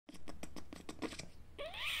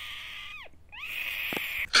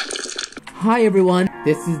Hi everyone,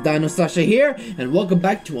 this is DinoSasha here, and welcome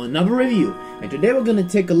back to another review. And today we're going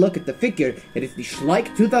to take a look at the figure. It is the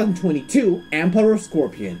Schleich 2022 Emperor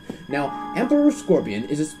Scorpion. Now, Emperor Scorpion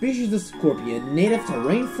is a species of scorpion native to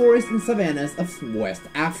rainforests and savannas of West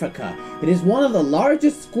Africa. It is one of the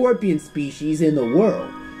largest scorpion species in the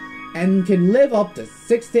world, and can live up to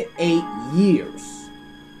 6 to 8 years.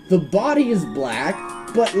 The body is black,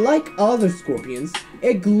 but like other scorpions,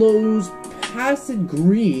 it glows acid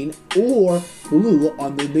green or blue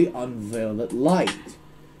under the ultraviolet light.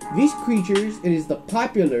 These creatures, it is the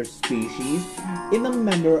popular species in the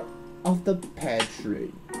member of the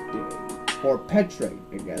Petrate, or Petrate,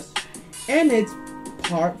 I guess, and it's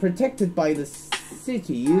protected by the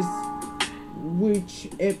cities, which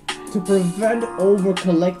to prevent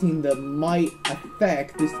over-collecting that might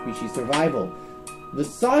affect the species' survival. The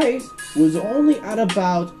size was only at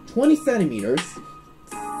about 20 centimeters,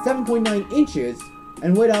 7.9 inches,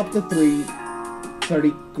 and weighed up to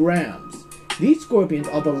 30 grams. These scorpions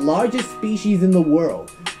are the largest species in the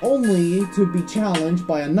world, only to be challenged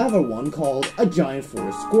by another one called a giant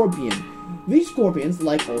forest scorpion. These scorpions,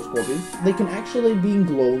 like all scorpions, they can actually be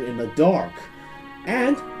glowed in the dark.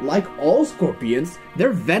 And, like all scorpions, they're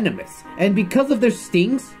venomous, and because of their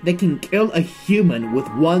stings, they can kill a human with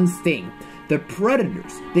one sting. They're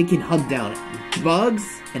predators. They can hunt down bugs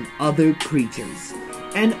and other creatures.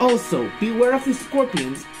 And also, beware of the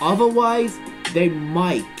scorpions, otherwise they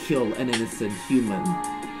might kill an innocent human.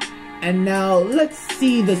 And now, let's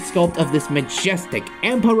see the sculpt of this majestic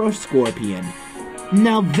Emperor Scorpion.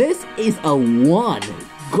 Now this is a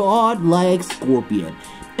godlike scorpion.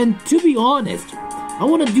 And to be honest, I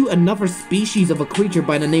want to do another species of a creature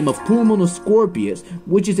by the name of Pulmonoscorpius,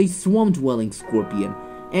 which is a swamp-dwelling scorpion.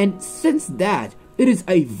 And since that, it is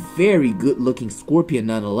a very good-looking scorpion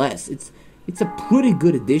nonetheless. It's a pretty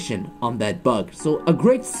good addition on that bug. So a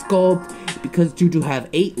great sculpt, because due to have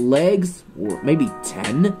 8 legs, or maybe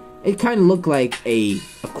 10, it kind of looked like a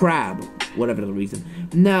crab, whatever the reason.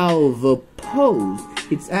 Now the pose,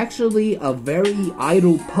 it's actually a very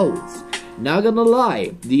idle pose. Not gonna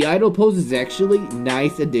lie, the idle pose is actually a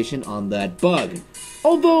nice addition on that bug.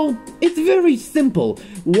 Although, it's very simple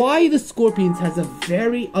why the scorpions has a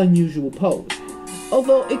very unusual pose.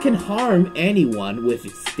 Although it can harm anyone with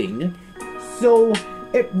its sting, so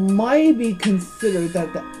it might be considered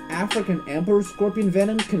that the African emperor scorpion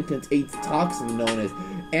venom can contain toxin known as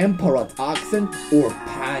emperotoxin or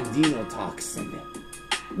pandinotoxin,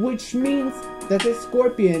 which means that this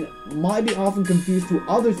scorpion might be often confused to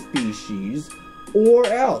other species or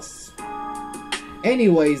else.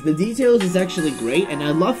 Anyways, the details is actually great, and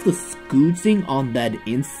I love the scooting on that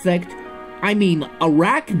insect. I mean,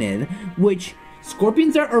 arachnid, which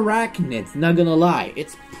scorpions are arachnids, not gonna lie.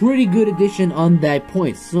 It's pretty good addition on that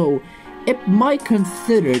point, so it might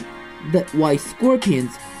consider that why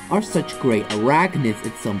scorpions are such great arachnids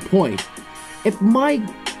at some point. It might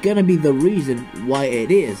gonna be the reason why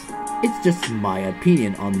it is. It's just my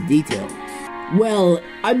opinion on the detail. Well,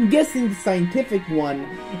 I'm guessing the scientific one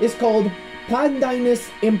is called Pandinus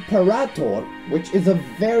imperator, which is a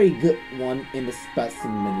very good one in the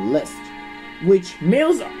specimen list, which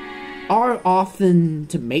males are often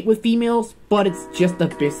to mate with females, but it's just a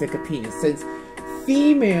basic opinion, since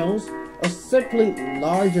females are simply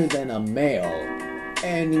larger than a male,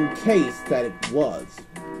 and in case that it was.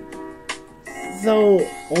 So,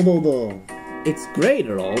 although it's great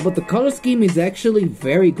at all, but the color scheme is actually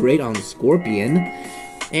very great on the scorpion,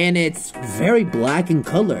 and it's very black in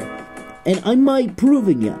color. And I might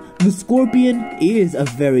proving ya, the scorpion is a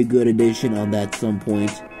very good addition on that some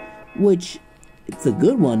point, which it's a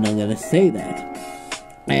good one, I'm gonna say that.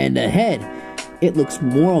 And the head, it looks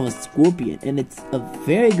more of a scorpion, and it's a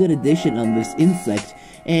very good addition on this insect.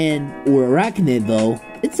 And, or arachnid though,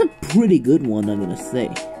 it's a pretty good one, I'm gonna say.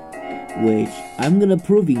 Which, I'm gonna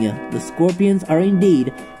proving ya, the scorpions are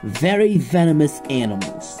indeed very venomous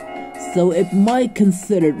animals. So it might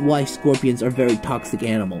consider why scorpions are very toxic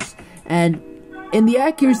animals. And the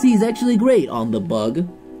accuracy is actually great on the bug.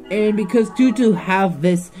 And because due to have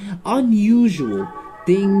this unusual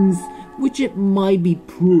things, which it might be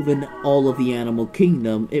proven all of the animal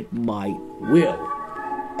kingdom, it might will.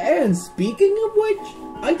 And speaking of which,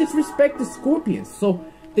 I disrespect the scorpions. So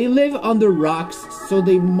they live under rocks, so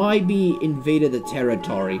they might be invaded the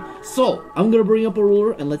territory. So, I'm gonna bring up a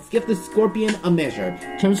ruler, and let's give the scorpion a measure.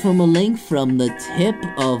 Comes from a length from the tip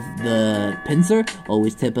of the pincer,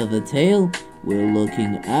 always tip of the tail. We're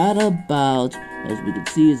looking at about, as we can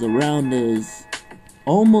see, is around this,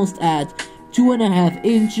 almost at 2.5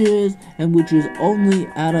 inches, and which is only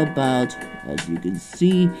at about, as you can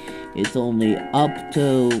see, it's only up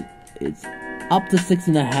to, it's up to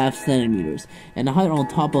 6.5 centimeters. And the height on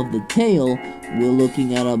top of the tail, we're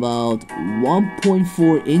looking at about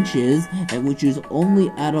 1.4 inches, and which is only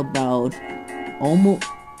at about almost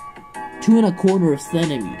 2.25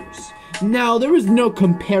 centimeters. Now, there is no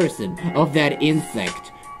comparison of that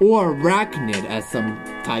insect, or arachnid as some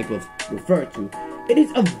type of refer to. It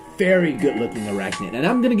is a very good looking arachnid, and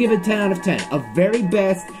I'm gonna give it 10 out of 10. A very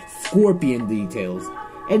best scorpion details.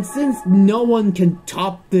 And since no one can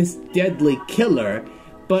top this deadly killer,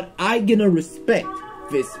 but I gonna respect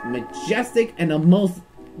this majestic and the most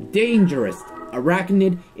dangerous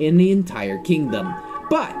arachnid in the entire kingdom.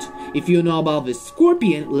 But if you know about this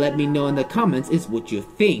scorpion, let me know in the comments is what you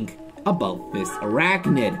think about this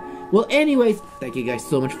arachnid. Well, anyways, thank you guys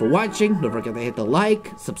so much for watching. Don't forget to hit the like,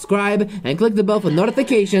 subscribe, and click the bell for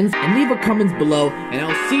notifications, and leave a comments below, and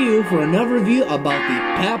I'll see you for another review about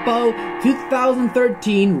the Papo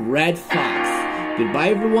 2013 Red Fox.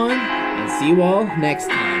 Goodbye, everyone, and see you all next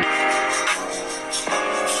time.